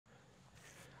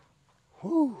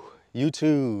Whew.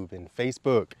 YouTube and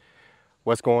Facebook.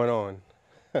 What's going on?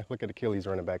 Look at Achilles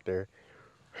running back there.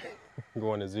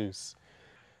 Going to Zeus.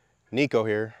 Nico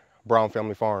here, Brown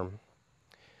Family Farm.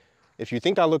 If you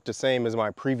think I look the same as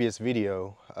my previous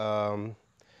video,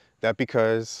 that's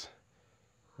because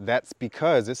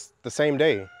it's the same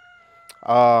day.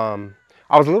 I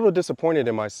was a little disappointed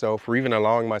in myself for even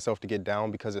allowing myself to get down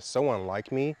because it's so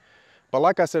unlike me. But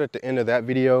like I said at the end of that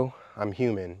video, I'm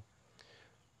human.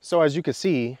 So as you can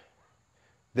see,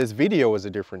 this video is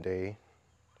a different day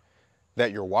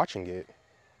that you're watching it.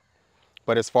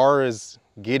 But as far as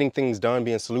getting things done,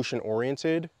 being solution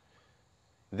oriented,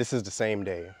 this is the same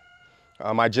day.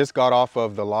 I just got off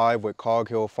of the live with Cog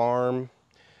Hill Farm,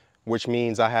 which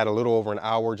means I had a little over an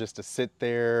hour just to sit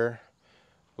there,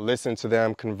 listen to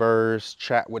them converse,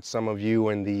 chat with some of you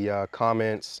in the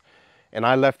comments. And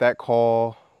I left that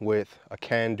call with a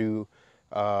can-do,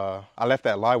 I left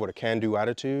that live with a can-do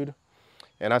attitude.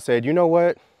 And I said, you know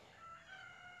what?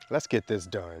 Let's get this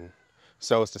done.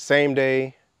 So it's the same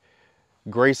day,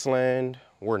 Graceland,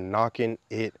 we're knocking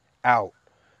it out.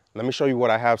 Let me show you what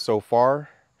I have so far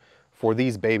for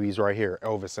these babies right here,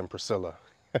 Elvis and Priscilla.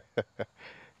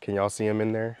 Can y'all see them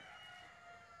in there?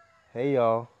 Hey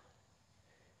y'all.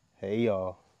 Hey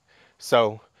y'all.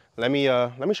 So let me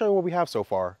show you what we have so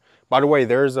far. By the way,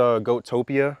 there's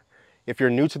Goatopia. If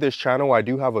you're new to this channel, I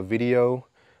do have a video,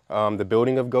 the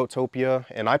building of Goatopia,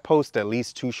 and I post at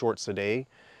least 2 shorts a day.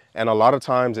 And a lot of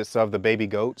times it's of the baby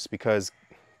goats because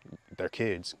they're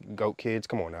kids, goat kids,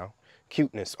 come on now.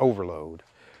 Cuteness overload.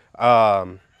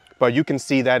 But you can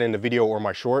see that in the video or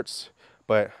my shorts,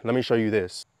 but let me show you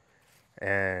this.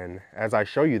 And as I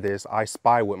show you this, I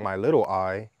spy with my little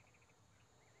eye,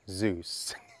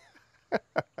 Zeus.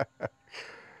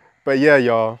 But yeah,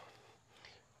 y'all,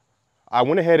 I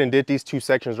went ahead and did these 2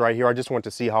 sections right here. I just want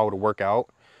to see how it'll work out.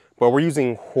 But we're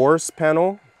using horse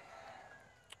panel,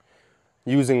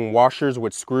 using washers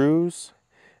with screws,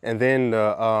 and then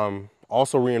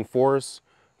also reinforce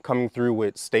coming through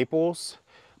with staples.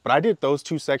 But I did those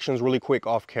 2 sections really quick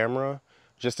off camera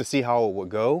just to see how it would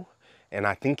go. And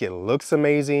I think it looks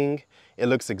amazing. It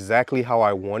looks exactly how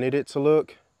I wanted it to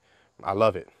look. I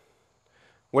love it.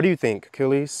 What do you think,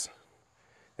 Achilles?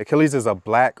 Achilles is a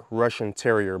black Russian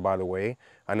Terrier, by the way.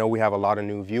 I know we have a lot of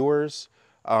new viewers.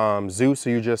 Zeus,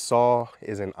 who you just saw,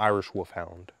 is an Irish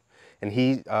Wolfhound. And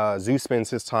Zeus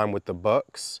spends his time with the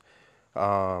bucks.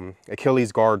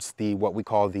 Achilles guards what we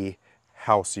call the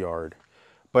house yard.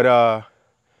 But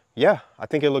yeah, I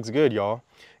think it looks good, y'all.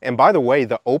 And by the way,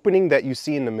 the opening that you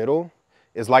see in the middle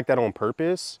is like that on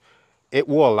purpose. It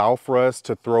will allow for us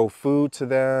to throw food to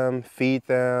them, feed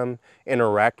them,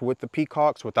 interact with the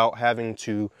peacocks without having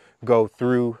to go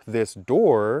through this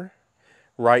door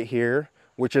right here,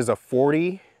 which is a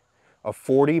 40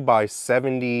 by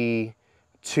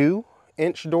 72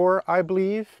 inch door, I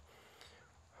believe,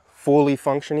 fully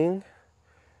functioning.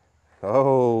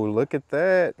 Oh, look at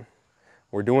that.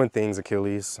 We're doing things,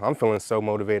 Achilles. I'm feeling so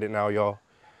motivated now, y'all.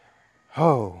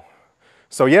 Oh,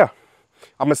 so yeah,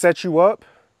 I'm gonna set you up.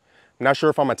 I'm not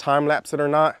sure if I'm gonna time lapse it or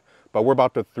not, but we're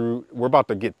about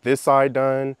to get this side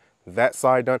done, that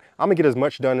side done. I'm gonna get as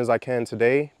much done as I can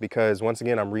today because once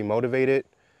again, I'm remotivated.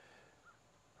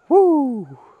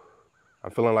 Woo!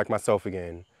 I'm feeling like myself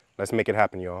again. Let's make it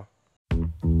happen, y'all.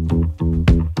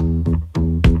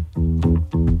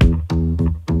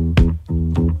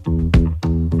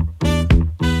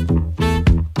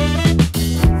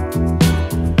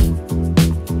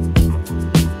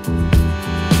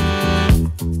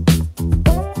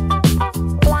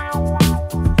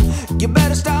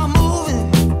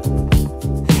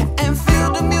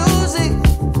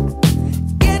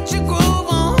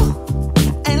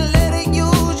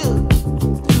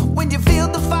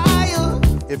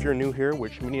 If you're new here,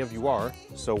 which many of you are,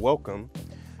 so welcome.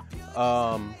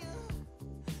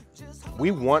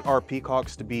 We want our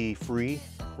peacocks to be free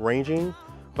ranging,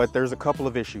 but there's a couple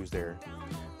of issues there.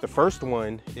 The first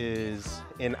one is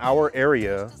in our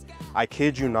area, I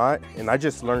kid you not, and I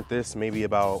just learned this maybe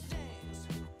about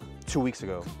 2 weeks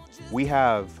ago. We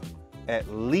have at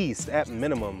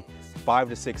minimum 5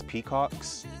 to 6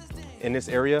 peacocks in this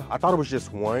area. I thought it was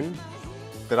just one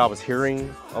that I was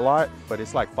hearing a lot, but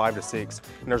it's like 5 to 6.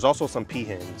 And there's also some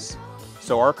peahens.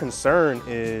 So our concern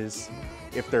is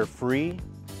if they're free,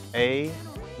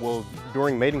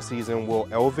 during mating season, will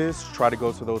Elvis try to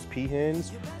go to those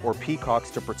peahens or peacocks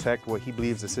to protect what he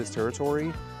believes is his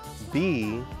territory?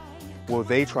 B, will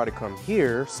they try to come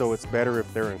here, so it's better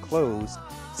if they're enclosed?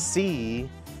 C,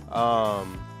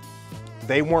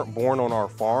 they weren't born on our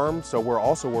farm, so we're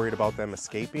also worried about them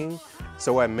escaping.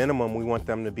 So at minimum, we want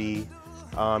them to be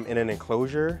in an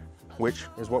enclosure which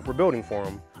is what we're building for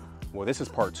them. Well, this is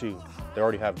part 2. They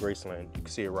already have Graceland. You can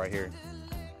see it right here.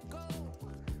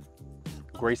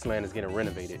 Graceland is getting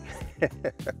renovated.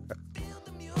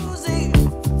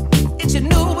 It's your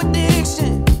new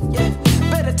addiction. Yeah,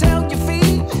 better tell your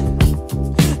feet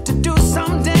to do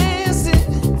some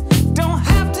dancing. Don't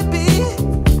have to be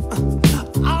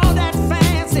all that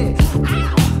fancy.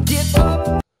 Ow, get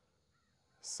up.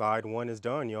 Side 1 is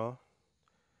done, y'all.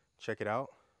 Check it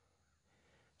out.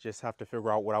 Just have to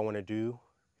figure out what I want to do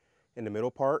in the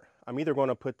middle part. I'm either going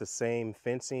to put the same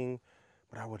fencing,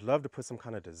 but I would love to put some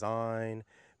kind of design,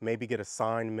 maybe get a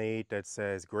sign made that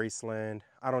says Graceland.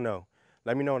 I don't know.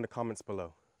 Let me know in the comments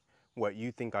below what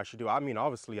you think I should do. I mean,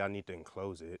 obviously I need to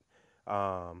enclose it,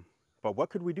 but what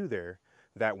could we do there?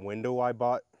 That window I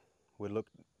bought would look,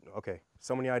 okay,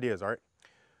 so many ideas, all right?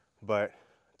 But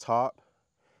top,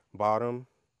 bottom,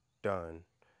 done.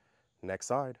 Next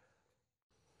side.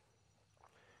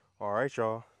 All right,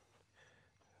 y'all.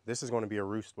 This is going to be a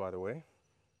roost, by the way.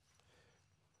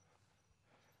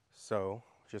 So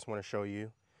just want to show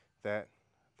you that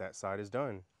that side is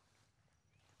done.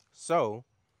 So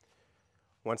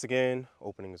once again,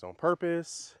 opening is on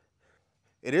purpose.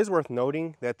 It is worth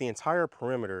noting that the entire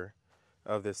perimeter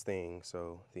of this thing,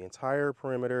 so the entire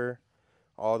perimeter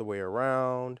all the way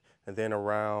around and then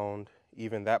around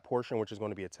even that portion, which is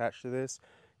going to be attached to this,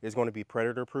 is going to be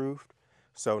predator proofed.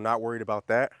 So not worried about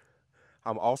that.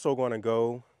 I'm also going to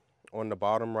go on the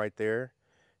bottom right there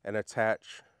and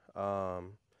attach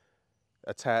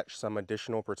some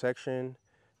additional protection,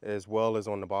 as well as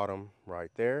on the bottom right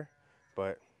there.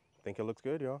 But I think it looks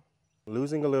good, y'all.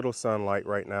 Losing a little sunlight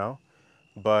right now,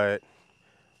 but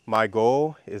my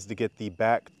goal is to get the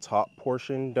back top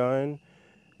portion done,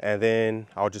 and then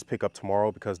I'll just pick up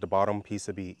tomorrow because the bottom piece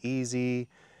will be easy.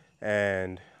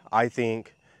 And I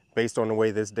think based on the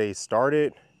way this day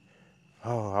started,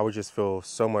 oh, I would just feel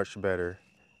so much better.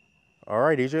 All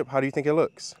right, Egypt, how do you think it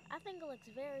looks? I think it looks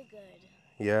very good.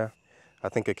 Yeah, I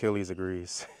think Achilles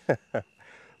agrees.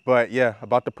 But yeah,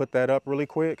 about to put that up really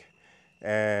quick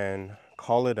and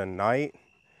call it a night,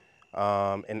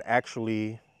 and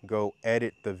actually go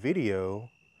edit the video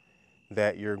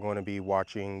that you're going to be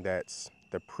watching. That's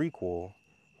the prequel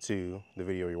to the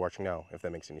video you're watching now, if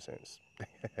that makes any sense.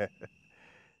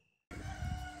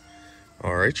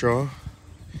 All right, y'all.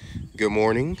 Good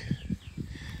morning.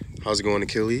 How's it going,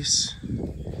 Achilles?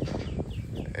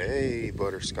 Hey,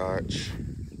 Butterscotch.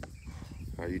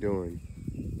 How you doing?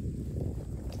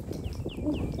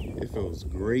 It feels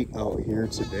great out here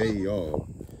today, y'all.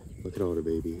 Look at all the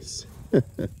babies.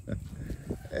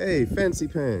 Hey, Fancy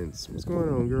Pants. What's going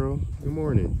on, girl? Good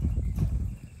morning.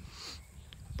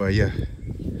 But yeah,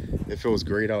 it feels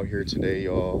great out here today,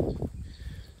 y'all.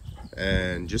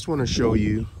 And just want to show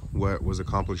you what was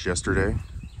accomplished yesterday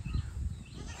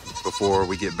before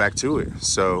we get back to it.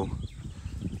 So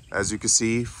as you can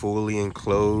see, fully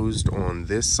enclosed on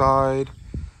this side.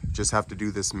 Just have to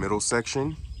do this middle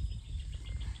section.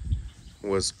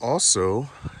 Was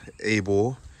also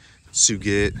able to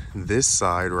get this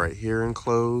side right here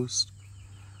enclosed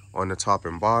on the top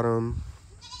and bottom.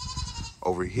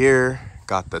 Over here,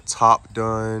 got the top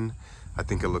done. I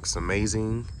think it looks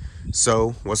amazing.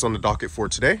 So what's on the docket for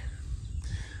today?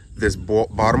 This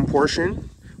bottom portion,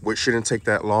 which shouldn't take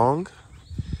that long.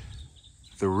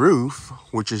 The roof,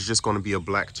 which is just going to be a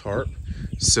black tarp,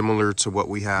 similar to what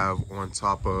we have on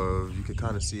top of, you can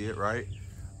kind of see it, right?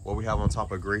 What we have on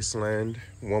top of Graceland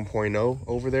 1.0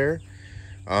 over there.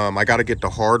 I got to get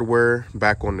the hardware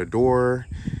back on the door.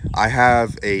 I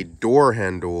have a door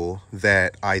handle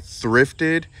that I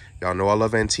thrifted. Y'all know I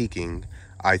love antiquing.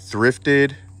 I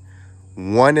thrifted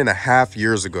 1.5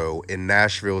 years ago in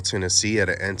Nashville, Tennessee at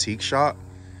an antique shop.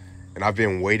 And I've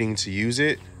been waiting to use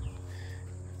it.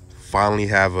 Finally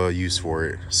have a use for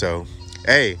it. So,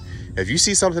 hey, if you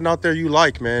see something out there you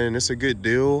like, man, and it's a good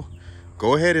deal,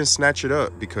 go ahead and snatch it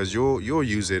up because you'll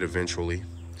use it eventually.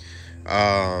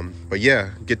 But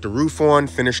yeah, get the roof on,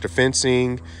 finish the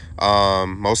fencing,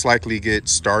 most likely get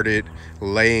started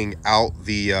laying out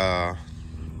the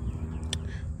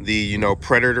you know,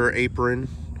 predator apron,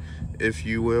 if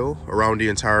you will, around the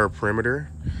entire perimeter.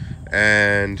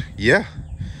 And yeah,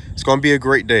 it's gonna be a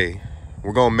great day.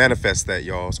 We're gonna manifest that,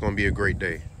 y'all. It's gonna be a great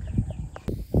day.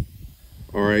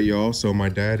 All right, y'all, so my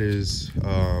dad is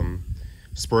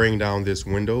spraying down this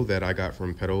window that I got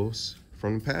from Petals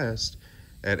From The Past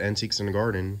at Antiques in the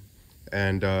Garden.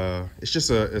 And it's just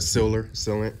a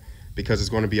sealant because it's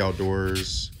going to be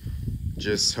outdoors.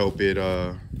 Just help it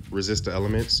resist the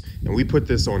elements. And we put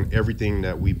this on everything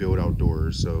that we build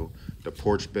outdoors. So the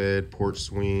porch bed, porch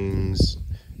swings,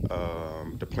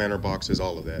 the planter boxes,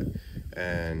 all of that.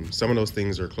 And some of those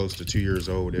things are close to 2 years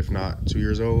old, if not 2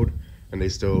 years old, and they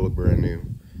still look brand new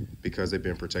because they've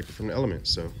been protected from the elements.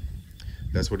 So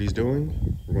that's what he's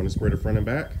doing. We're going to spray the front and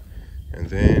back and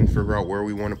then figure out where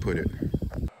we want to put it.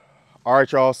 All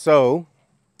right, y'all. So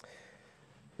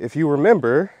if you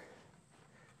remember,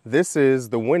 this is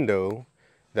the window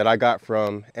that I got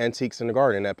from Antiques in the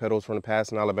Garden at Petals From The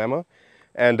Past in Alabama.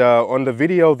 And on the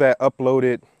video that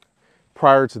uploaded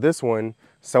prior to this one,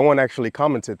 someone actually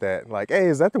commented that, like, hey,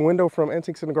 is that the window from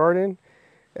Antiques in the Garden?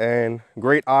 And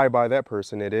great eye by that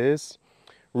person, it is.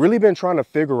 Really been trying to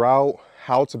figure out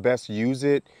how to best use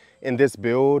it in this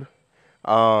build.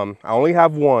 I only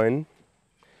have one,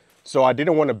 so I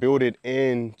didn't want to build it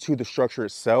into the structure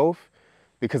itself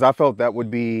because I felt that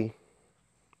would be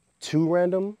too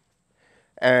random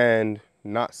and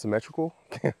not symmetrical.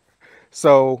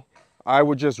 So I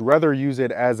would just rather use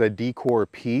it as a decor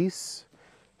piece,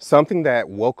 something that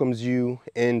welcomes you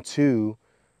into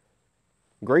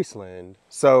Graceland.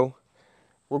 So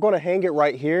we're going to hang it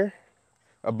right here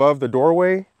above the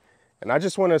doorway, and I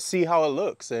just want to see how it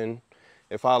looks, and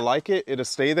if I like it, it'll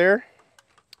stay there.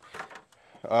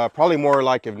 Probably more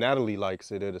like if Natalie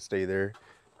likes it, it'll stay there.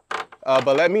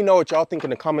 But let me know what y'all think in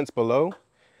the comments below.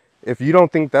 If you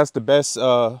don't think that's the best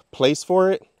place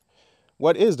for it,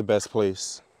 what is the best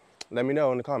place? Let me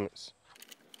know in the comments.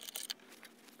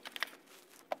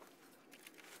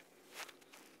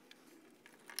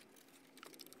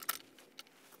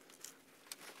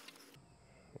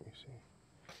 Let me see.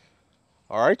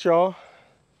 All right, y'all.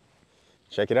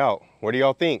 Check it out. What do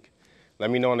y'all think?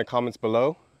 Let me know in the comments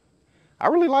below. I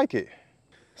really like it.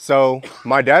 So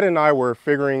my dad and I were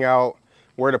figuring out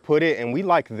where to put it, and we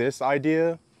like this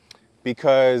idea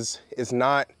because it's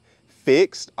not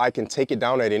fixed. I can take it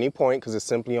down at any point because it's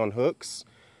simply on hooks.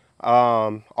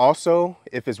 Also,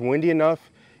 if it's windy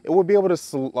enough, it will be able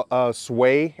to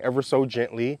sway ever so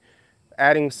gently,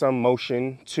 adding some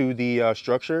motion to the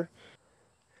structure.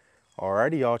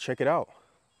 Alrighty, y'all, check it out.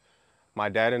 My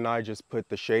dad and I just put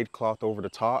the shade cloth over the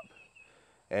top,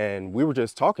 and we were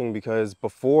just talking because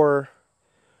before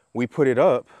we put it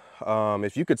up,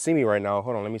 if you could see me right now,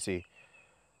 hold on, let me see.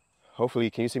 Hopefully,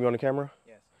 can you see me on the camera?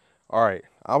 Yes. All right,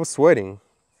 I was sweating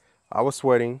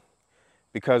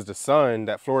because the sun,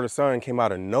 that Florida sun, came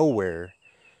out of nowhere.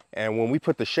 And when we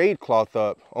put the shade cloth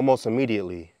up, almost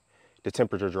immediately, the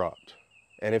temperature dropped.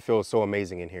 And it feels so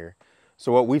amazing in here.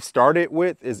 So what we've started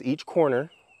with is each corner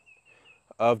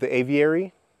of the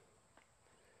aviary.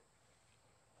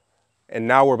 And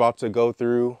now we're about to go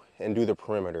through and do the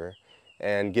perimeter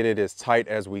and get it as tight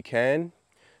as we can.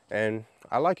 And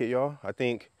I like it, y'all. I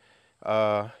think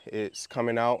it's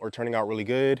coming out or turning out really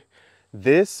good.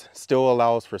 This still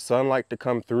allows for sunlight to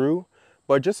come through,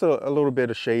 but just a little bit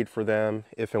of shade for them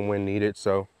if and when needed.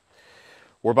 So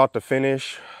we're about to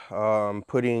finish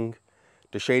putting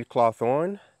the shade cloth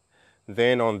on.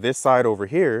 Then on this side over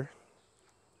here,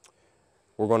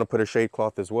 we're going to put a shade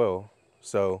cloth as well.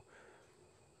 So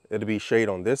it'll be shade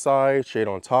on this side, shade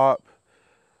on top,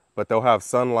 but they'll have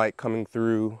sunlight coming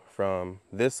through from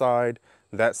this side,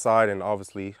 that side, and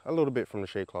obviously a little bit from the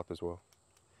shade cloth as well.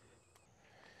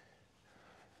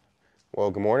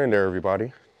 Well, good morning there,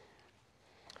 everybody.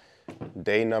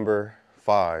 Day number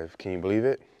 5, can you believe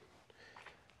it?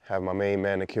 Have my main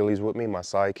man Achilles with me, my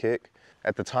sidekick.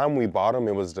 At the time we bought him,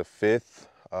 it was the fifth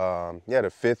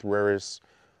rarest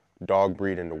dog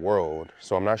breed in the world.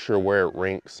 So I'm not sure where it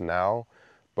ranks now,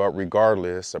 but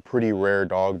regardless, a pretty rare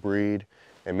dog breed.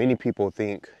 And many people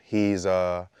think he's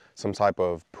some type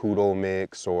of poodle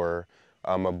mix or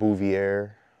a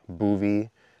Bouvier, Bouvie,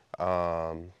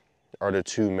 are the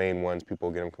two main ones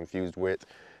people get him confused with.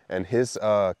 And his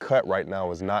cut right now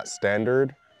is not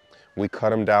standard. We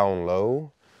cut him down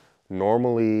low.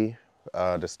 Normally,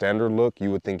 the standard look,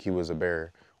 you would think he was a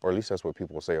bear, or at least that's what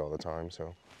people say all the time.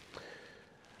 So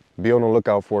be on the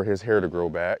lookout for his hair to grow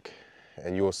back,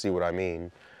 and you will see what I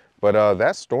mean. But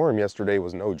that storm yesterday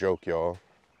was no joke, y'all.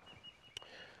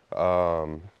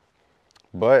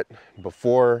 But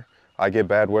before I get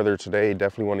bad weather today,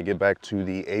 definitely want to get back to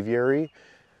the aviary.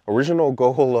 Original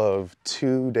goal of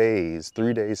 2 days,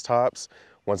 3 days tops.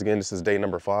 Once again, this is day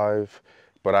number 5,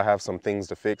 but I have some things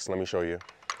to fix. Let me show you.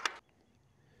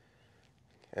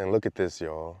 And look at this,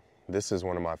 y'all. This is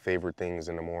one of my favorite things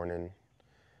in the morning.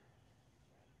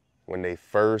 When they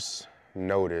first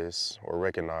notice or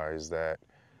recognize that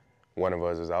one of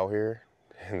us is out here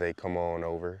and they come on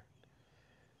over.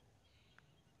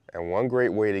 And one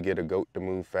great way to get a goat to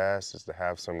move fast is to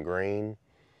have some grain.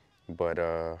 But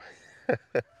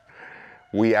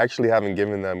we actually haven't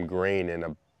given them grain in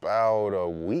about a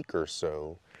week or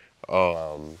so.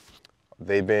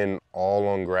 they've been all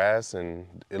on grass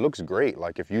and it looks great.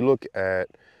 Like if you look at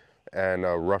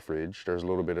roughage, there's a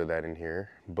little bit of that in here,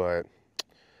 but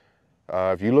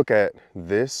if you look at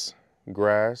this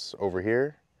grass over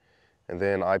here, and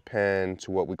then I pan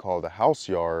to what we call the house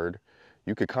yard,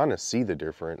 you could kind of see the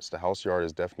difference. The house yard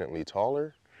is definitely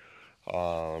taller,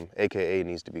 AKA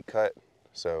needs to be cut.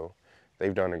 So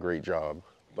they've done a great job.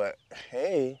 But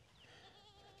hey,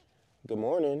 good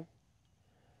morning.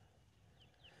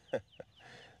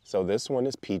 So this one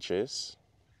is Peaches.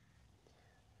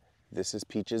 This is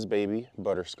Peaches baby,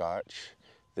 Butterscotch.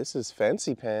 This is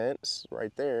Fancy Pants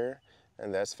right there.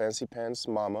 And that's Fancy Pants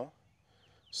mama,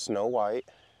 Snow White.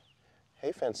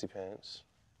 Hey, Fancy Pants.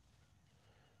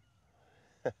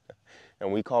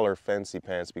 And we call her Fancy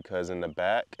Pants because in the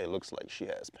back, it looks like she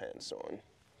has pants on.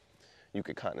 You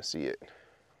could kind of see it.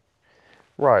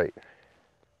 Right.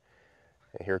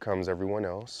 And here comes everyone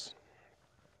else.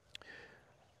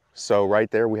 So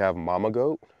right there, we have Mama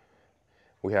Goat.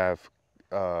 We have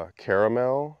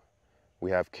Caramel. We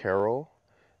have Carol.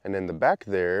 And in the back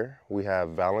there, we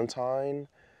have Valentine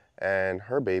and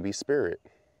her baby Spirit.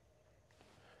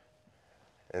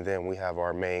 And then we have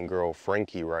our main girl,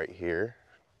 Frankie, right here.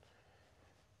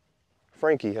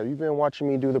 Frankie, have you been watching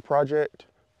me do the project?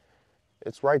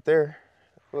 It's right there.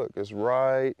 Look, it's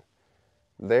right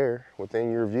there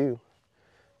within your view.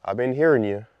 I've been hearing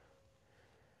you.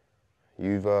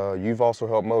 You've also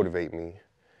helped motivate me,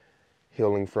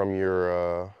 healing from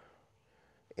your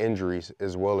injuries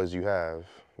as well as you have.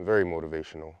 Very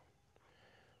motivational.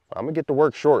 I'm gonna get to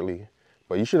work shortly,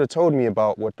 but you should have told me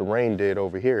about what the rain did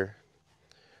over here.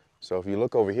 So if you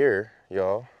look over here,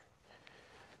 y'all,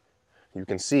 you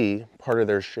can see part of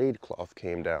their shade cloth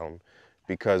came down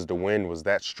because the wind was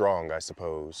that strong, I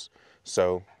suppose.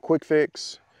 So quick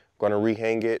fix, gonna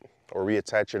rehang it or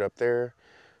reattach it up there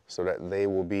so that they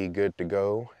will be good to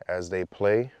go as they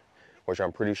play, which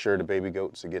I'm pretty sure the baby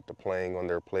goats will get to playing on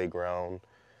their playground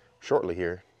shortly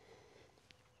here.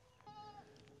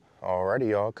 Alrighty,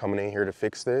 y'all, coming in here to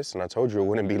fix this, and I told you it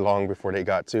wouldn't be long before they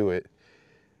got to it.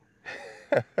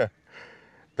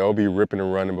 They'll be ripping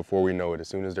and running before we know it as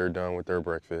soon as they're done with their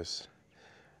breakfast.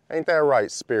 Ain't that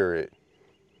right, Spirit?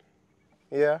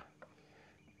 Yeah,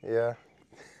 yeah.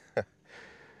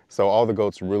 So all the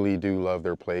goats really do love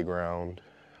their playground.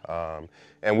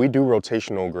 And we do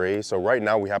rotational graze. So right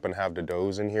now we happen to have the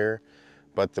does in here,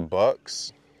 but the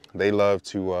bucks, they love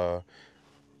to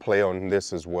play on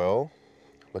this as well.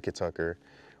 Look at Tucker,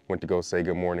 went to go say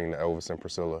good morning to Elvis and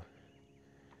Priscilla.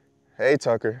 Hey,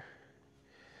 Tucker.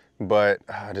 But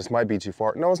this might be too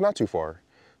far. No, it's not too far.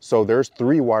 So there's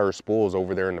 3 wire spools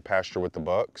over there in the pasture with the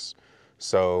bucks.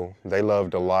 So they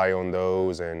love to lie on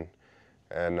those and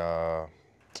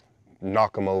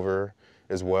knock them over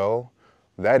as well.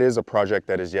 That is a project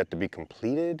that is yet to be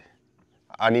completed.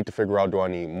 I need to figure out, do I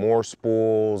need more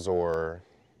spools or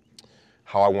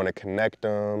how I want to connect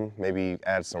them, maybe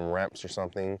add some ramps or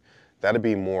something. That'd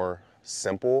be more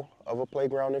simple of a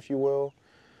playground, if you will.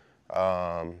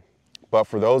 But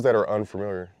for those that are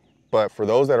unfamiliar,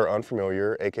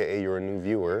 AKA you're a new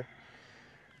viewer,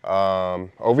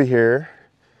 over here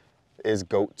is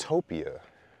Goatopia.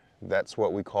 That's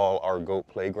what we call our goat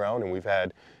playground, and we've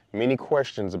had many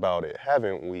questions about it,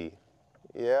 haven't we?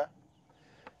 Yeah,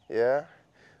 yeah.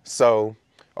 So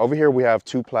over here we have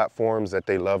 2 platforms that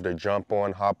they love to jump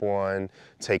on, hop on,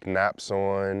 take naps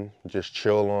on, just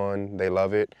chill on. They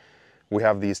love it. We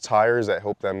have these tires that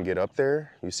help them get up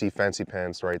there. You see Fancy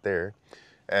Pants right there.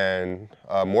 And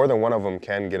more than one of them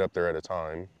can get up there at a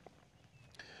time.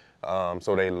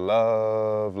 So they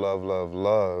love, love, love,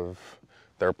 love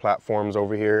their platforms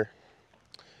over here.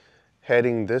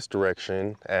 Heading this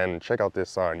direction, and check out this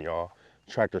sign, y'all.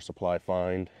 Tractor Supply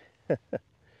find.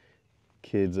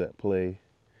 Kids at play.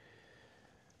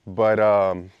 But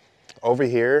over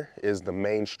here is the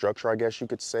main structure, I guess you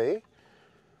could say.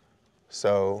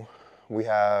 So we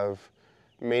have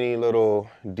many little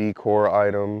decor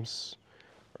items,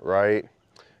 right?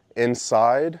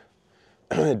 Inside,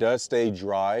 it does stay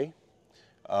dry.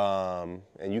 And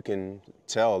you can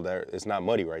tell that it's not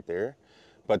muddy right there.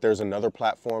 But there's another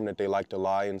platform that they like to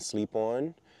lie and sleep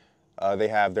on. They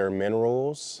have their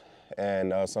minerals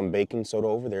and some baking soda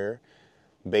over there.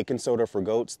 Baking soda for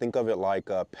goats, think of it like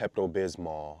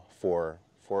Pepto-Bismol for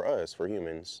us, for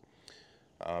humans.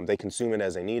 They consume it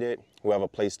as they need it. We have a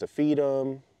place to feed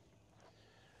them.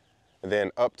 Then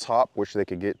up top, which they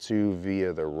could get to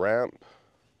via the ramp,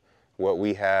 what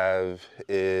we have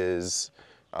is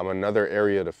another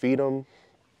area to feed them.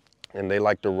 And they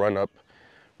like to run up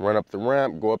the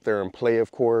ramp, go up there and play,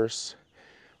 of course.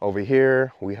 Over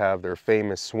here, we have their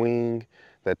famous swing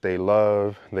that they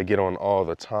love. They get on all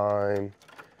the time,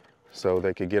 so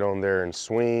they could get on there and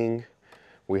swing.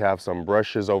 We have some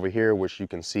brushes over here, which you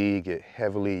can see get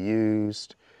heavily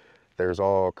used. There's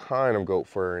all kind of goat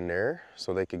fur in there,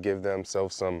 so they could give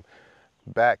themselves some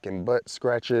back and butt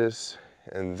scratches.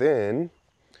 And then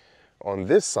on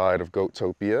this side of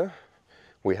Goatopia,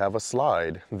 we have a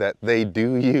slide that they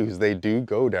do use. They do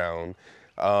go down.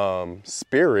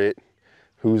 Spirit,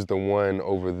 who's the one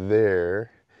over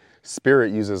there,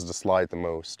 Spirit uses the slide the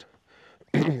most.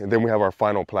 And then we have our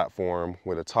final platform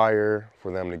with a tire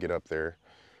for them to get up there.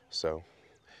 So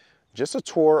just a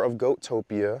tour of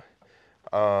Goatopia.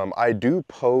 I do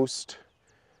post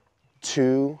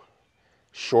 2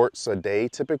 shorts a day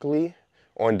typically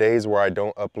on days where I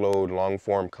don't upload long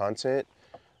form content,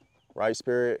 right,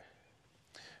 Spirit?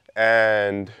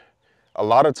 And a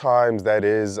lot of times that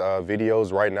is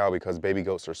videos right now, because baby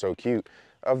goats are so cute,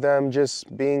 of them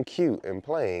just being cute and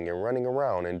playing and running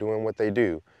around and doing what they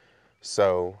do.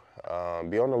 So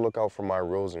be on the lookout for my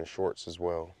reels and shorts as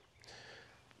well.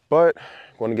 But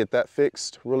I'm going to get that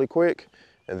fixed really quick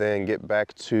and then get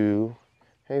back to,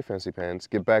 hey Fancy Pants,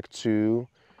 get back to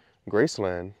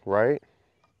Graceland, right?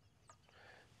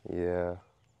 Yeah.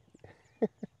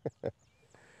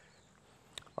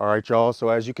 All right, y'all, so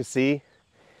as you can see,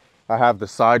 I have the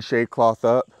side shade cloth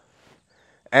up,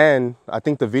 and I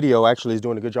think the video actually is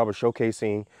doing a good job of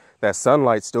showcasing that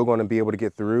sunlight's still going to be able to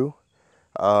get through.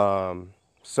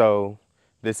 So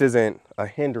this isn't a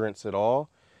hindrance at all,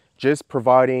 just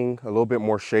providing a little bit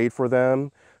more shade for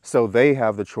them so they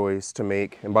have the choice to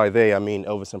make, and by they I mean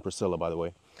Elvis and Priscilla, by the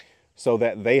way, so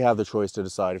that they have the choice to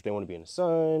decide if they want to be in the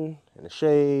sun, in the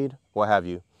shade, what have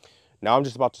you. Now I'm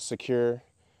just about to secure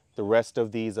the rest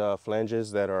of these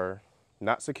flanges that are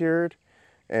not secured,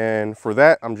 and for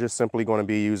that I'm just simply going to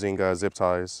be using zip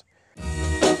ties.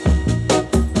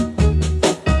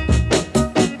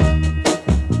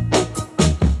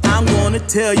 I'm gonna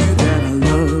tell you that I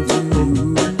love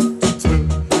you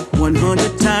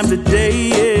 100 times a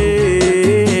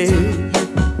day.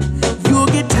 You'll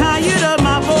get tired of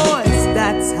my voice,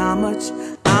 that's how much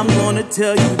I'm gonna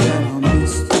tell you that I'll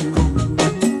miss you.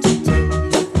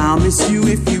 I'll miss you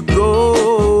if you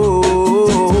go.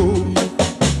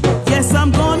 Yes,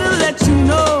 I'm gonna let you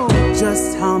know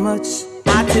just how much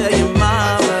I tell your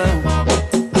mama,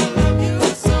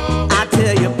 I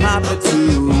tell your papa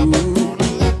too.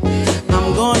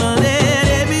 I'm gonna let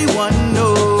everyone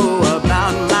know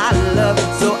about my love,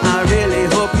 so I really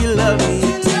hope you love me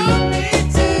too.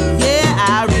 Yeah,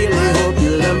 I really hope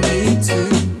you love me too.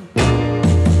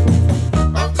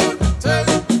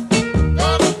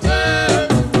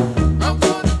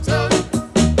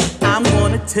 I'm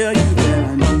gonna tell you that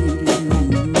I need you.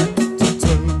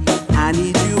 I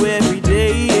need you every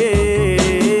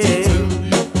day.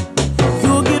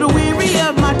 You'll get weary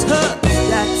of my touch,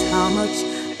 that's how much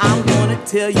I'm gonna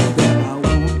tell you that I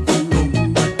want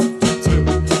you.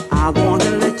 I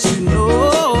wanna let you know,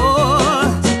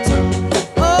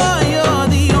 oh, you're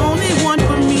the only one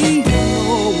for me,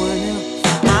 no one else.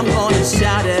 I'm gonna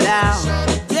shout it out,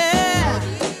 yeah.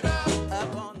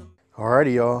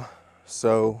 Alrighty, y'all,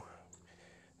 so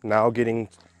now getting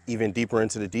even deeper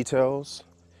into the details,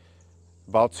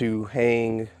 about to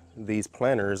hang these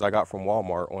planters I got from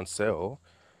Walmart on sale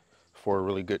for a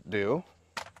really good deal.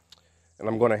 And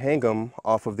I'm going to hang them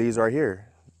off of these right here.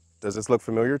 Does this look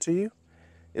familiar to you?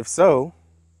 If so,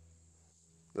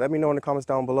 let me know in the comments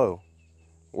down below.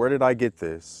 Where did I get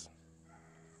this?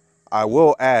 I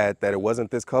will add that it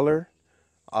wasn't this color.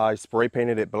 I spray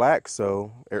painted it black,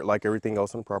 so like everything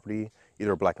else on the property,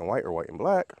 either black and white or white and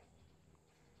black.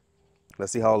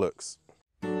 Let's see how it looks.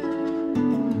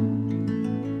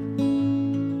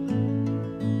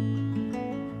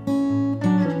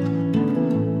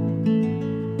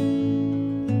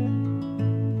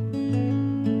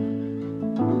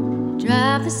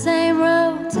 Drive the same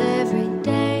roads every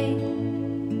day.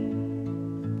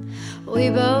 We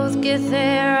both get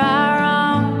there our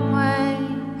own way.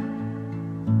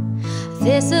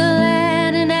 Thistle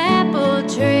and an apple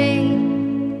tree,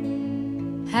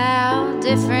 how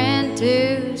different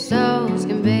two souls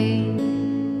can be.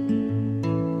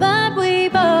 But we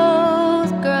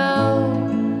both grow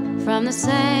from the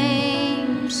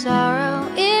same sorrow.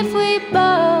 If we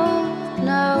both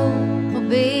know we'll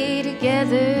be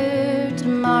together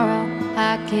tomorrow,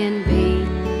 I can be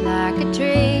like a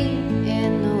tree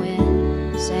in the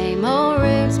wind. Same old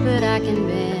roots, but I can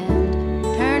bend,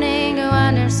 turning to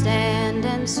understand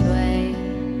and sway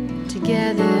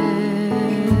together.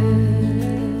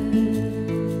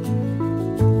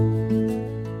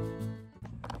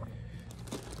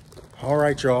 All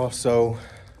right, y'all, so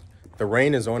the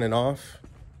rain is on and off.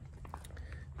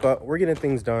 But we're getting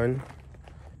things done.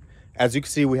 As you can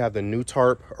see, we have the new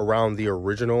tarp around the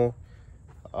original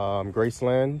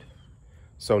Graceland.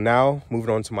 So now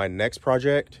moving on to my next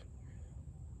project.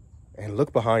 And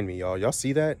look behind me, y'all. Y'all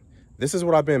see that? This is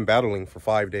what I've been battling for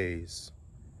 5 days.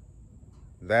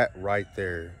 That right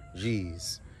there.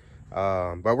 Jeez.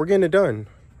 But we're getting it done.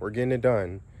 We're getting it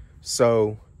done.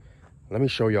 So let me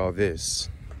show y'all this.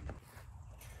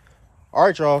 All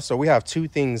right, y'all. So we have two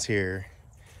things here.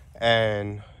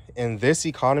 And in this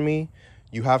economy,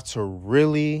 you have to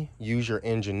really use your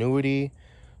ingenuity.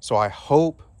 So I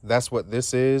hope that's what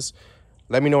this is.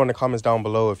 Let me know in the comments down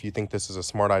below if you think this is a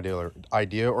smart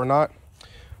idea or not.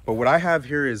 But what I have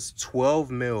here is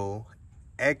 12 mil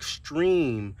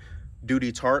extreme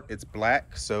duty tarp. It's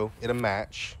black, so it'll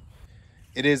match.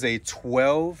 It is a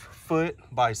 12 foot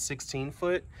by 16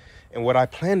 foot. And what I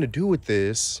plan to do with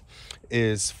this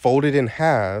is fold it in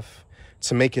half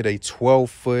to make it a 12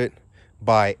 foot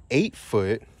by 8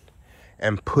 foot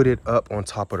and put it up on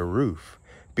top of the roof.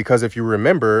 Because if you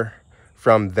remember,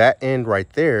 from that end right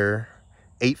there,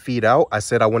 8 feet out, I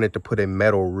said I wanted to put a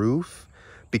metal roof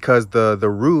because the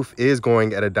roof is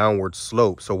going at a downward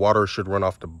slope, so water should run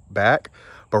off the back.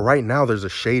 But right now there's a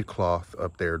shade cloth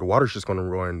up there. The water's just gonna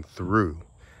run through.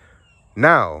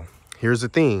 Now, here's the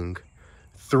thing.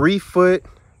 3 foot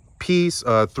piece,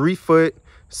 3 foot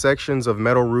sections of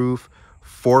metal roof,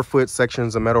 4 foot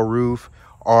sections of metal roof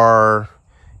are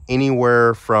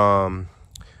anywhere from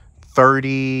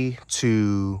 $30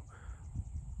 to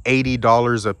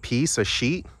 $80 a piece, a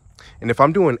sheet. And if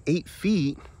I'm doing 8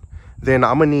 feet, then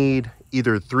I'm gonna need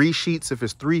either 3 sheets if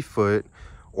it's 3 foot,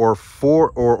 or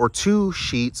 4 or 2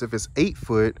 sheets if it's 8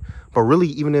 foot. But really,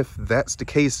 even if that's the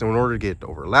case, in order to get it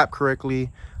overlap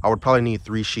correctly, I would probably need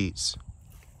 3 sheets.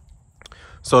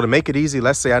 So to make it easy,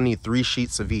 let's say I need 3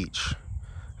 sheets of each.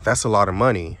 That's a lot of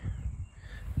money,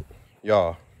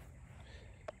 y'all.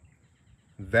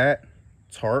 That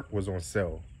tarp was on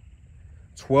sale.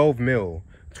 12 mil.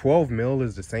 12 mil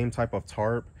is the same type of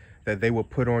tarp that they would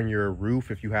put on your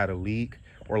roof if you had a leak,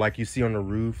 or like you see on the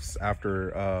roofs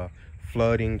after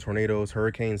flooding, tornadoes,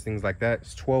 hurricanes, things like that.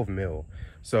 It's 12 mil.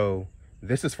 So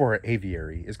this is for an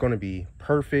aviary. It's going to be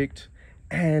perfect.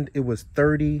 And it was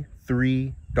 $33.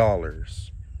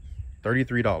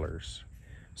 $33.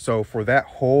 So for that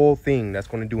whole thing, that's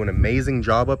going to do an amazing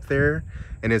job up there,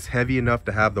 and it's heavy enough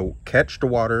to have the catch the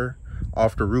water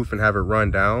off the roof and have it run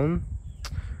down.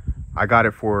 I got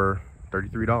it for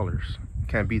 $33.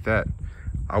 Can't beat that.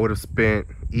 I would have spent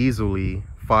easily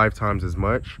 5 times as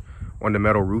much on the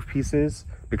metal roof pieces,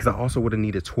 because I also would have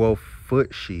needed 12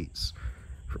 foot sheets,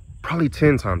 probably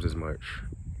 10 times as much.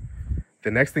 The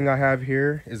next thing I have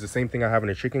here is the same thing I have in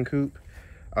a chicken coop.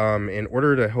 In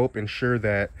order to help ensure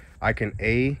that I can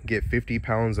A, get 50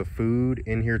 pounds of food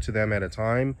in here to them at a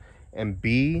time, and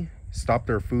B, stop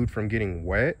their food from getting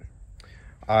wet,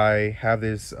 I have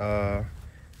this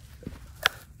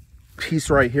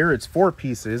piece right here. It's 4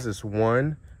 pieces. It's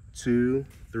 1, 2,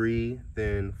 3,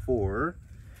 then 4.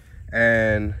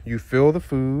 And you fill the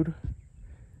food,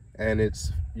 and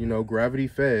it's, you know, gravity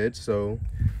fed. So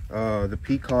the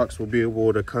peacocks will be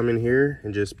able to come in here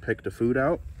and just pick the food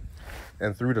out.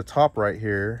 And through the top right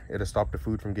here, it'll stop the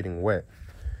food from getting wet.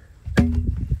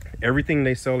 Everything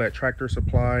they sell at Tractor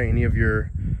Supply, any of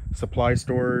your supply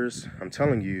stores, I'm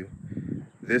telling you,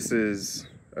 this is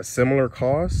a similar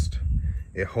cost.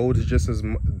 It holds just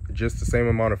the same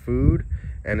amount of food,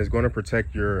 and is going to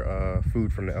protect your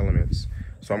food from the elements.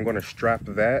 So I'm going to strap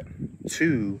that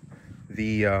to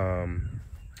the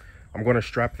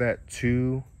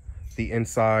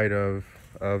inside of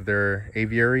their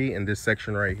aviary in this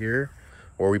section right here,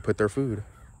 where we put their food.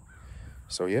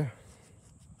 So yeah,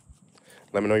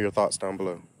 let me know your thoughts down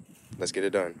below. Let's get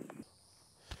it done.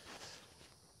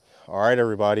 All right,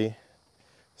 everybody.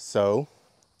 So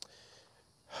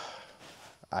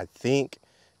I think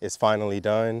it's finally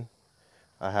done.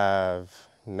 I have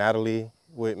Natalie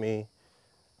with me,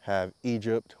 have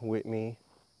Egypt with me,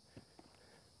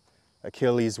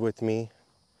 Achilles with me,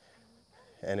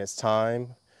 and it's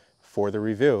time for the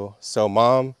reveal. So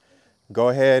Mom, go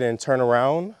ahead and turn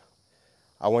around.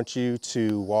 I want you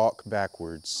to walk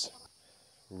backwards.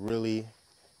 Really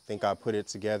think I put it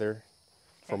together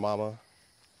for Mama.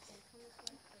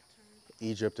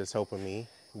 Egypt is helping me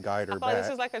guide her back. This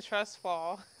is like a trust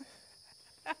fall.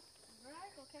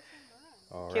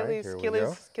 All right, here we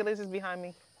go. Achilles is behind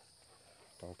me.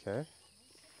 Okay.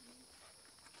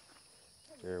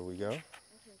 There we go.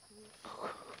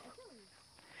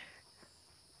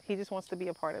 He just wants to be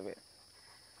a part of it.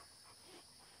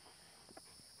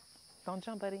 Don't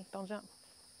jump, buddy. Don't jump.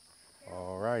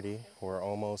 All righty, we're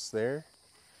almost there.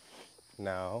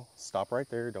 Now, stop right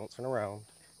there. Don't turn around.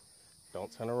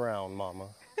 Don't turn around, mama.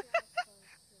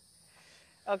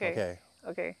 Okay. Okay.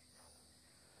 Okay.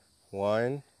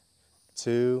 1,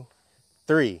 2,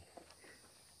 3.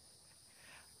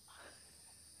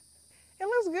 It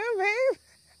looks good,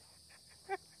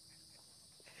 babe.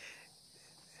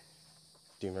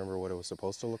 Do you remember what it was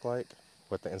supposed to look like?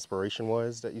 What the inspiration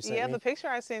was that you sent Yeah, me? the picture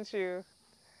I sent you.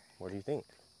 What do you think?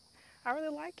 I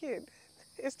really like it.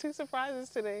 It's 2 surprises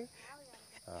today.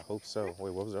 I hope so.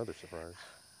 Wait, what was the other surprise?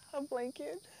 A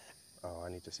blanket. Oh, I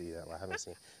need to see that. I haven't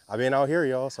seen. I've been out here,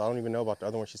 y'all, so I don't even know about the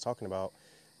other one she's talking about.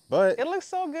 But It looks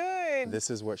so good.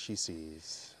 this is what she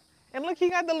sees. And look, he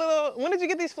got the little, when did you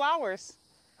get these flowers?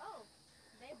 Oh,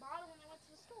 they bought them when they went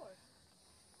to the store.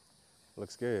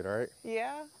 Looks good, right?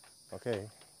 Yeah. Okay.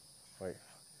 Wait.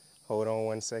 Hold on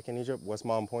 1 second, Egypt. What's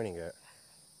mom pointing at?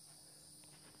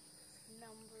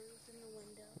 Numbers in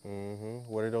the window.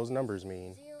 What do those numbers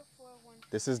mean? 0415.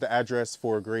 This is the address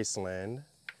for Graceland,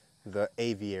 the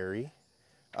aviary.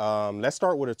 Let's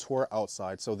start with a tour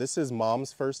outside. So this is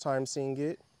mom's first time seeing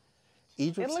it.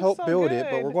 Egypt's looks helped so build it,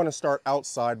 but good. we're going to start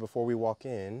outside before we walk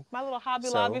in. My little Hobby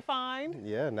So- Lobby find.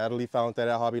 Yeah, Natalie found that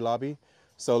at Hobby Lobby.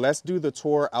 So let's do the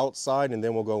tour outside and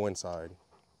then we'll go inside.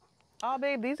 Oh,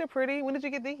 babe, these are pretty. When did you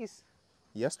get these?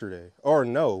 Yesterday. Or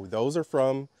no, those are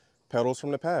from Petals From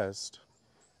The Past.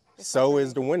 So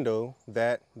is the window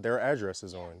that their address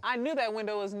is on. I knew that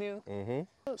window was new.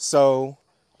 So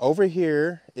over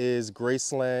here is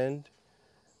Graceland,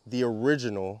 the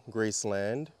original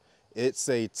Graceland. It's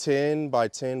a 10 by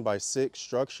 10 by 6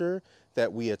 structure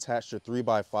that we attached a 3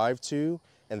 by 5 to,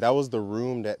 and that was the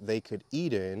room that they could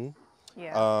eat in.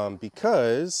 Yeah.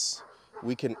 Because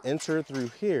we can enter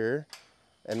through here,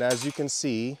 and as you can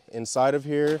see, inside of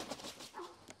here,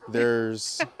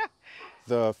 there's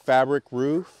the fabric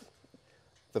roof,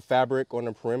 the fabric on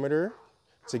the perimeter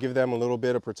to give them a little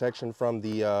bit of protection from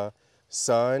the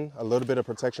sun, a little bit of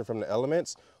protection from the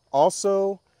elements.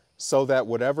 Also, so that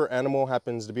whatever animal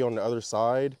happens to be on the other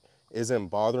side isn't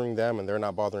bothering them and they're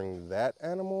not bothering that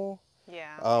animal.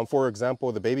 Yeah. For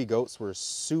example, the baby goats were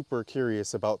super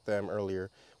curious about them earlier,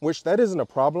 which that isn't a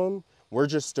problem. We're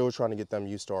just still trying to get them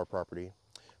used to our property.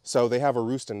 So they have a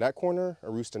roost in that corner, a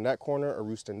roost in that corner, a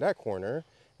roost in that corner.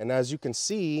 And as you can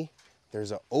see,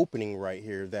 there's an opening right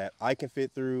here that I can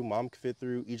fit through, mom can fit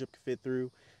through, Egypt can fit through.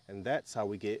 And that's how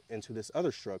we get into this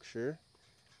other structure,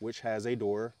 which has a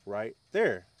door right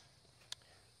there.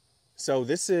 So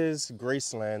this is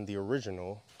Graceland, the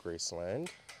original Graceland,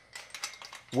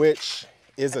 which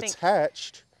is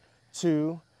attached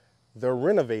to the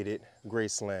renovated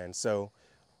Graceland. So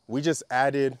we just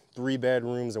added 3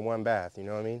 bedrooms and 1 bath, you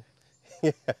know what I mean?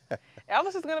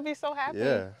 Elvis is going to be so happy.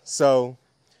 Yeah. So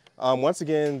once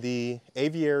again, the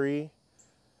aviary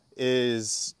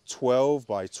is 12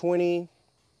 by 20.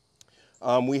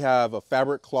 We have a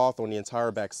fabric cloth on the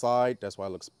entire back side. That's why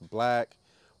it looks black.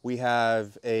 We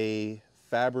have a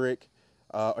fabric,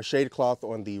 a shade cloth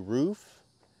on the roof.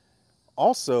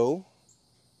 Also,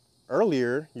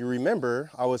 earlier, you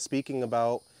remember I was speaking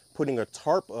about putting a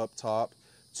tarp up top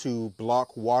to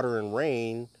block water and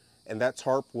rain, and that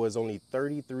tarp was only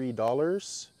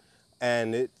 $33,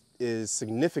 and it is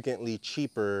significantly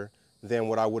cheaper than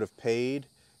what I would have paid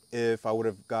if I would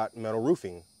have got metal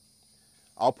roofing.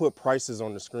 I'll put prices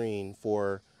on the screen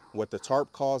for what the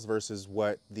tarp costs versus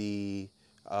what the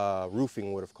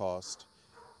roofing would have cost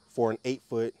for an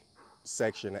 8-foot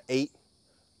section, an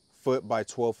 8-foot by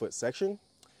 12-foot section.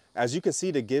 As you can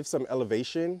see, to give some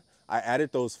elevation, I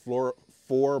added those 4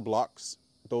 blocks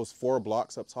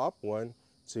up top, 1,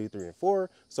 2, 3, and 4.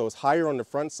 So it's higher on the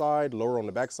front side, lower on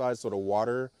the back side, so the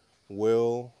water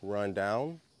will run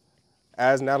down.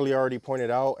 As Natalie already pointed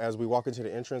out, as we walk into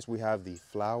the entrance, we have the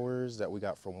flowers that we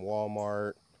got from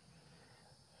Walmart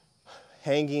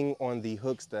hanging on the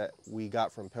hooks that we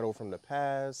got from Petals From The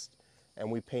Past, and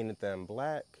we painted them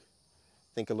black.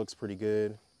 I think it looks pretty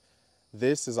good.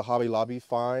 This is a Hobby Lobby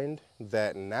find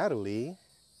that Natalie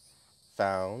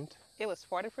found. It was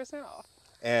 40% off.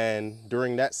 And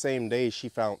during that same day she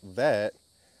found that,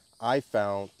 I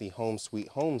found the Home Sweet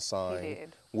Home sign,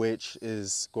 did. which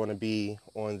is going to be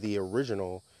on the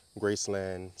original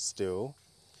Graceland still.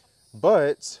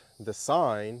 But the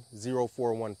sign,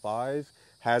 0415,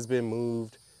 has been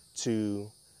moved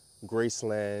to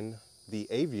Graceland, the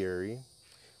aviary.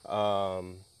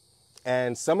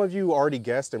 And some of you already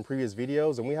guessed in previous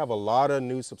videos, and we have a lot of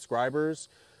new subscribers.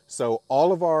 So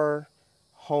all of our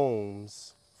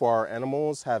homes for our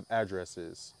animals have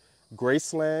addresses.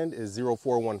 Graceland is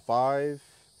 0415.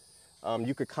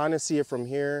 You could kind of see it from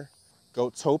here.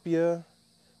 Goatopia,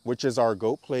 which is our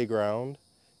goat playground,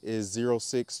 is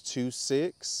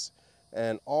 0626.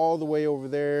 And all the way over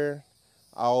there,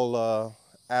 I'll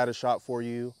add a shot for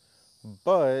you.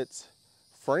 But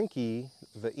Frankie,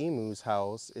 the emu's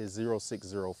house is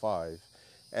 0605.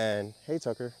 And hey,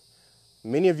 Tucker,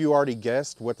 many of you already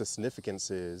guessed what the significance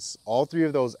is. All three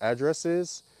of those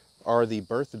addresses are the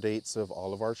birth dates of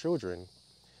all of our children.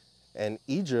 And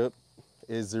Egypt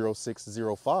is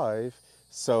 0605,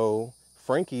 so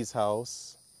Frankie's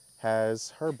house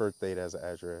has her birth date as an I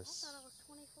address. thought it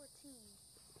was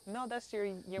 2014. No, that's your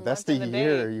That's month the and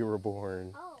year date. you were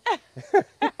born. Oh,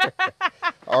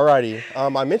 Alrighty,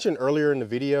 I mentioned earlier in the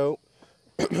video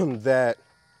that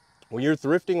when you're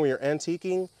thrifting, when you're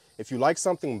antiquing, if you like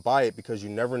something, buy it because you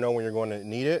never know when you're going to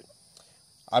need it.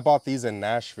 I bought these in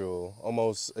Nashville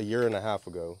almost a year and a half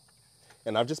ago.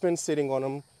 And I've just been sitting on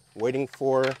them, waiting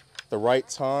for the right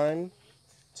time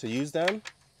to use them.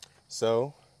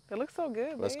 So It looks so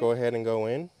good, let's babe. go ahead and go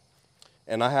in.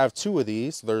 And I have two of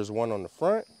these. There's one on the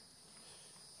front,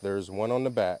 there's one on the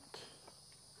back.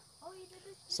 oh, you did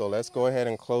this? So let's go ahead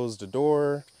and close the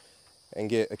door and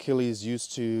get Achilles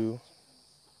used to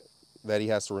that he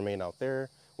has to remain out there,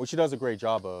 which he does a great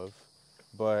job of.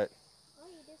 But Oh,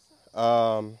 you did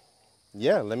something.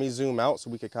 yeah, let me zoom out so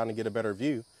we can kind of get a better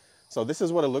view. So this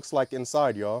is what it looks like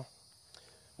inside, y'all.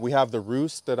 We have the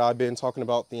roost that I've been talking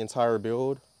about the entire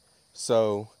build.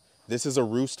 So this is a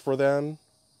roost for them.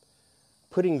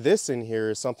 Putting this in here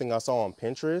is something I saw on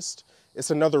Pinterest. It's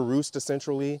another roost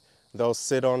essentially. They'll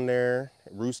sit on there,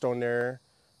 roost on there,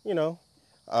 you know,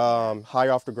 high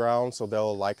off the ground, so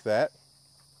they'll like that.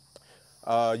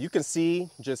 You can see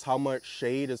just how much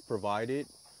shade is provided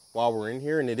while we're in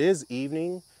here, and it is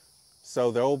evening,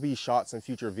 so there will be shots in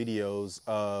future videos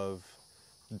of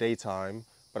daytime.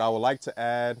 But I would like to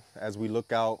add, as we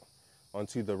look out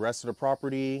onto the rest of the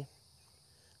property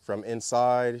from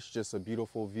inside, it's just a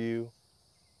beautiful view.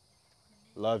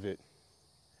 Love it.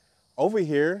 Over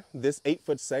here, this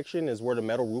 8-foot section is where the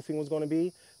metal roofing was going to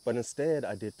be, but instead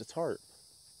I did the tarp.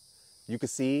 You can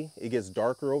see it gets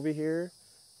darker over here.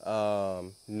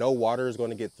 No water is going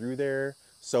to get through there.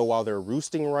 So while they're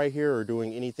roosting right here or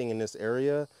doing anything in this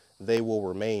area, they will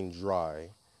remain dry,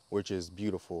 which is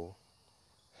beautiful.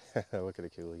 Look at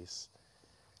Achilles.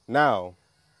 Now,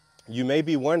 you may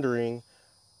be wondering,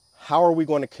 how are we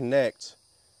going to connect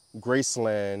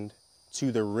Graceland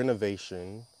to the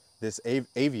renovation, this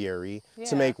aviary, to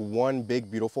Yeah. make one big,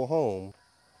 beautiful home?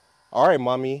 All right,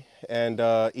 Mommy and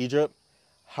Egypt,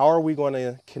 how are we going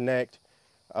to connect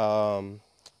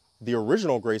the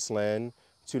original Graceland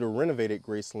to the renovated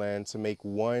Graceland to make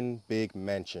one big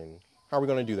mansion? How are we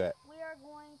going to do that? We are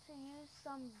going to use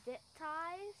some zip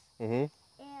ties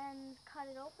Mm-hmm. and cut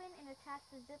it open and attach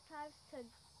the zip ties to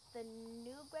the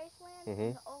new Graceland Mhm.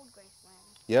 and the old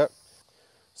Graceland. Yep.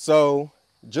 So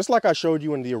just like I showed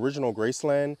you in the original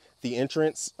Graceland, the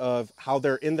entrance of how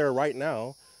they're in there right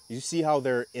now, you see how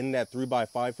they're in that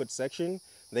 3x5 foot section?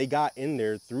 They got in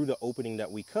there through the opening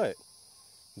that we cut.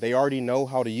 They already know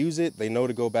how to use it. They know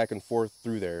to go back and forth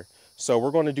through there. So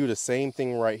we're going to do the same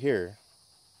thing right here.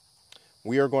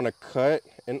 We are going to cut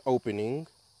an opening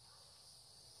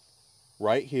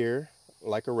right here,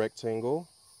 like a rectangle.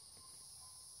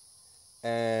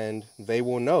 And they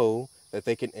will know that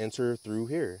they can enter through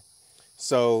here.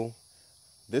 So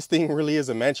this thing really is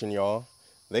a mansion, y'all.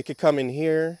 They could come in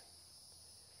here.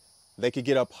 They could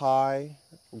get up high.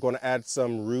 We're going to add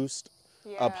some roost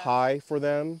up high for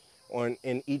them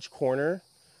in each corner.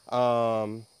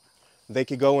 They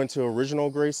could go into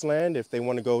original Graceland if they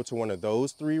want to go to one of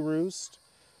those 3 roosts.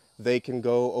 They can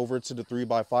go over to the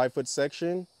 3x5 foot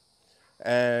section.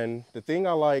 And the thing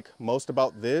I like most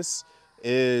about this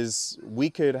is we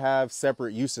could have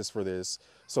separate uses for this.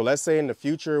 So let's say in the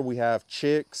future we have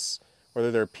chicks,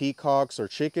 whether they're peacocks or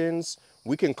chickens,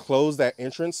 we can close that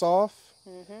entrance off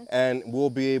and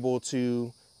we'll be able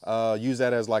to use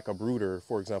that as like a brooder,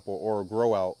 for example, or a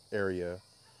grow out area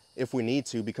if we need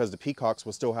to, because the peacocks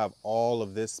will still have all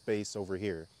of this space over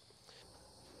here.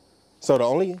 So the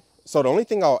only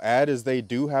thing I'll add is they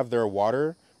do have their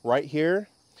water right here.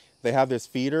 They have this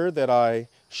feeder that I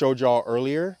showed y'all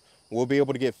earlier. We'll be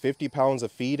able to get 50 pounds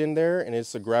of feed in there, and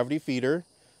it's a gravity feeder.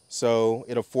 So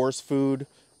it'll force food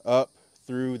up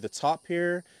through the top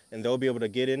here, and they'll be able to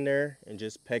get in there and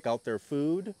just peck out their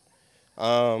food.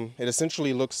 It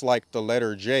essentially looks like the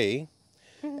letter J.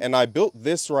 And I built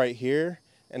this right here,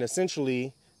 and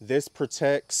essentially this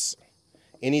protects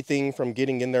anything from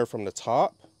getting in there from the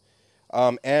top,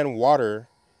 and water.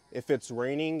 If it's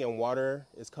raining and water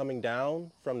is coming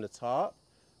down from the top,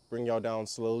 bring y'all down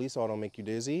slowly so I don't make you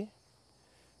dizzy.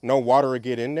 No water will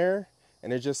get in there,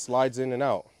 and it just slides in and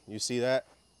out. You see that?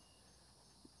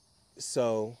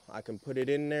 So I can put it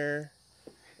in there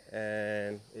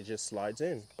and it just slides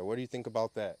in. What do you think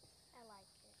about that? I like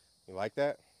it. You like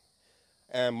that?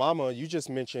 And Mama, you just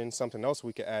mentioned something else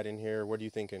we could add in here. What are you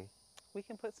thinking? We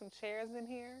can put some chairs in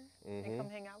here and come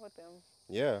hang out with them.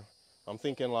 Yeah, I'm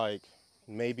thinking like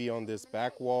maybe on this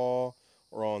back wall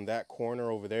or on that corner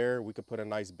over there, we could put a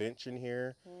nice bench in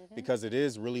here because it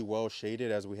is really well shaded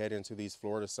as we head into these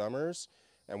Florida summers,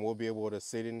 and we'll be able to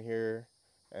sit in here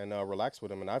and relax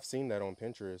with them. And I've seen that on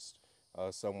Pinterest,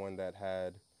 someone that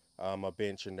had a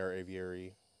bench in their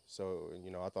aviary. So,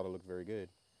 you know, I thought it looked very good.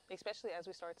 Especially as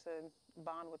we start to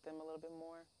bond with them a little bit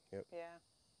more. Yep. Yeah.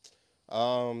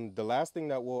 The last thing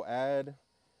that we'll add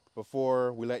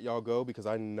before we let y'all go, because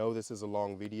I know this is a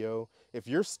long video, if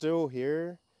you're still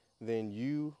here, then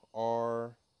you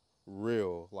are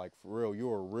real, like for real.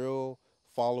 You're a real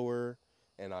follower,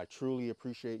 and I truly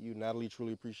appreciate you. Natalie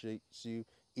truly appreciates you.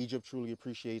 Egypt truly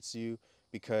appreciates you,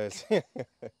 because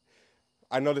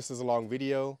I know this is a long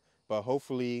video, but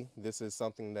hopefully this is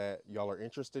something that y'all are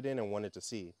interested in and wanted to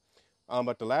see.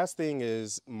 But the last thing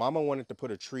is, Mama wanted to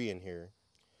put a tree in here.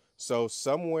 So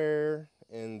somewhere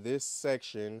in this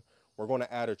section, we're going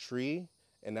to add a tree,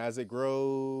 and as it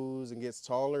grows and gets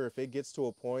taller, if it gets to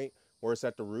a point where it's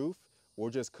at the roof, we'll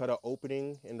just cut an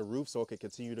opening in the roof so it can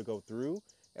continue to go through,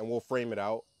 and we'll frame it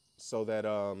out so that,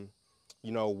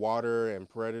 you know, water and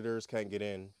predators can't get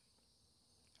in.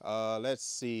 Let's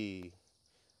see.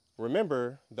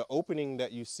 Remember, the opening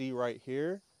that you see right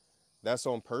here, that's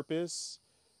on purpose.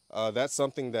 That's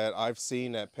something that I've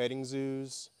seen at petting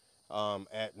zoos,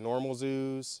 at normal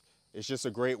zoos. It's just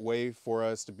a great way for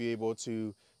us to be able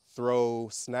to throw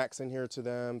snacks in here to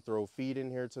them, throw feed in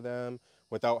here to them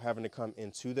without having to come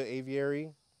into the aviary.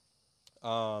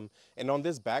 And on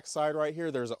this back side right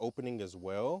here, there's an opening as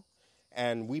well.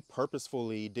 And we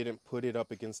purposefully didn't put it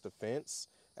up against the fence.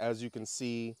 As you can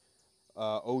see,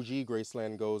 OG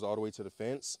Graceland goes all the way to the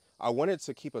fence. I wanted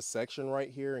to keep a section right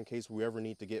here in case we ever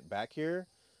need to get back here,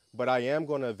 but I am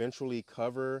going to eventually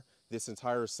cover this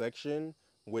entire section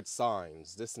with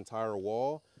signs, this entire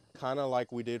wall, kind of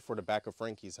like we did for the back of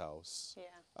Frankie's house.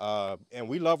 Yeah. And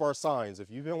we love our signs. If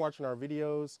you've been watching our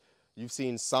videos, you've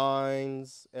seen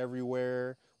signs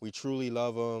everywhere. We truly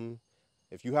love them.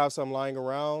 If you have some lying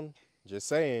around, just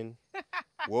saying,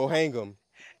 we'll hang them.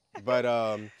 But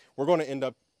we're going to end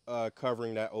up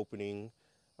covering that opening.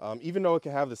 Even though it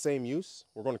can have the same use,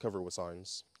 we're going to cover it with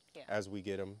signs as we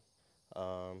get them.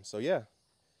 So yeah.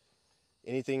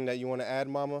 Anything that you want to add,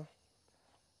 Mama?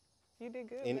 You did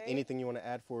good. Anything you want to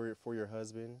add for your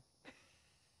husband?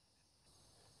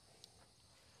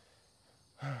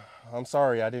 I'm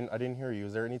sorry, I didn't hear you.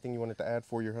 Is there anything you wanted to add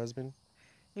for your husband?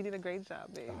 You did a great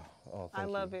job, babe. Oh, I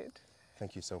love it.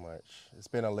 Thank you so much. It's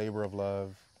been a labor of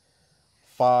love.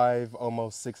 5,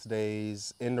 almost 6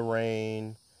 days in the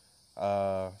rain,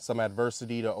 some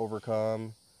adversity to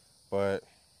overcome, but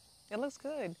it looks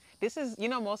good. This is, you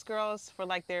know, most girls for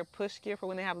like their push gift for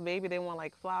when they have a baby, they want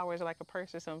like flowers or like a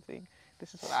purse or something.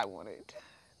 This is what I wanted.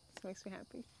 This makes me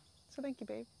happy. So thank you,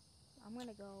 babe. I'm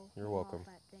gonna go. You're pull welcome. off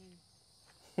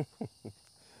that thing.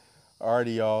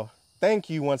 Alrighty, y'all. Thank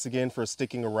you once again for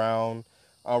sticking around.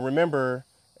 Remember,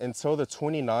 until the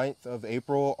 29th of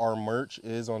April, our merch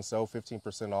is on sale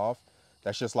 15% off.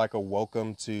 That's just like a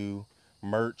welcome to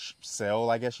merch sale,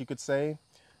 I guess you could say.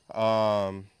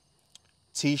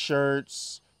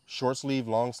 T-shirts, short sleeve,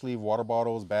 long sleeve, water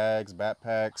bottles, bags,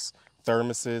 backpacks,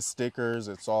 thermoses, stickers,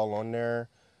 it's all on there.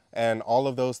 And all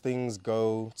of those things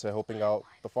go to helping out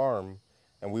the farm,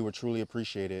 and we would truly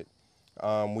appreciate it.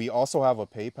 We also have a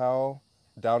PayPal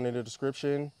down in the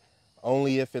description.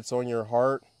 Only if it's on your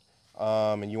heart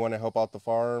and you want to help out the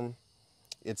farm,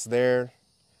 it's there.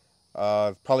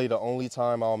 Probably the only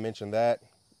time I'll mention that.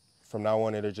 From now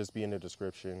on, it'll just be in the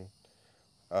description.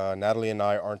 Natalie and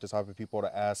I aren't the type of people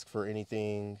to ask for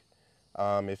anything.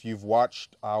 If you've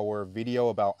watched our video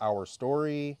about our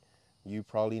story, you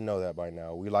probably know that by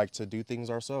now. We like to do things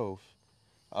ourselves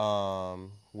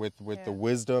with the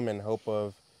wisdom and hope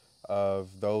of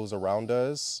those around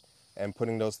us and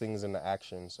putting those things into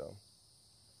action. So,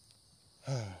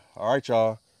 all right,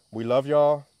 y'all. We love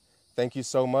y'all. Thank you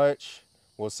so much.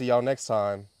 We'll see y'all next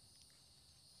time.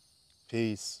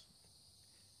 Peace.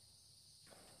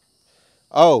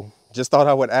 Oh, just thought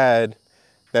I would add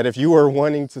that if you were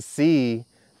wanting to see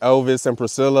Elvis and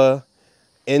Priscilla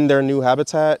in their new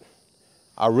habitat,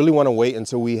 I really want to wait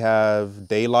until we have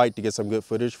daylight to get some good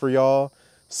footage for y'all.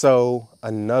 So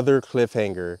another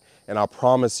cliffhanger, and I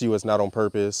promise you it's not on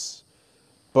purpose,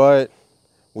 but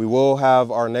we will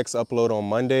have our next upload on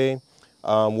Monday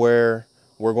where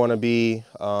we're going to be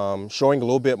showing a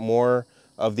little bit more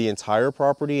of the entire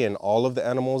property and all of the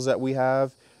animals that we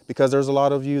have, because there's a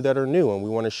lot of you that are new and we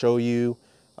want to show you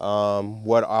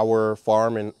what our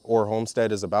farm and or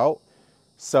homestead is about.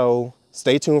 So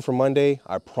stay tuned for Monday.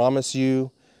 I promise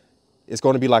you it's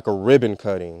going to be like a ribbon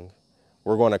cutting.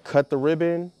 We're going to cut the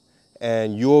ribbon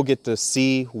and you'll get to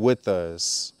see with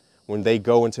us when they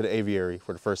go into the aviary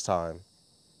for the first time.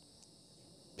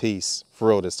 Peace, for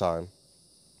real this time.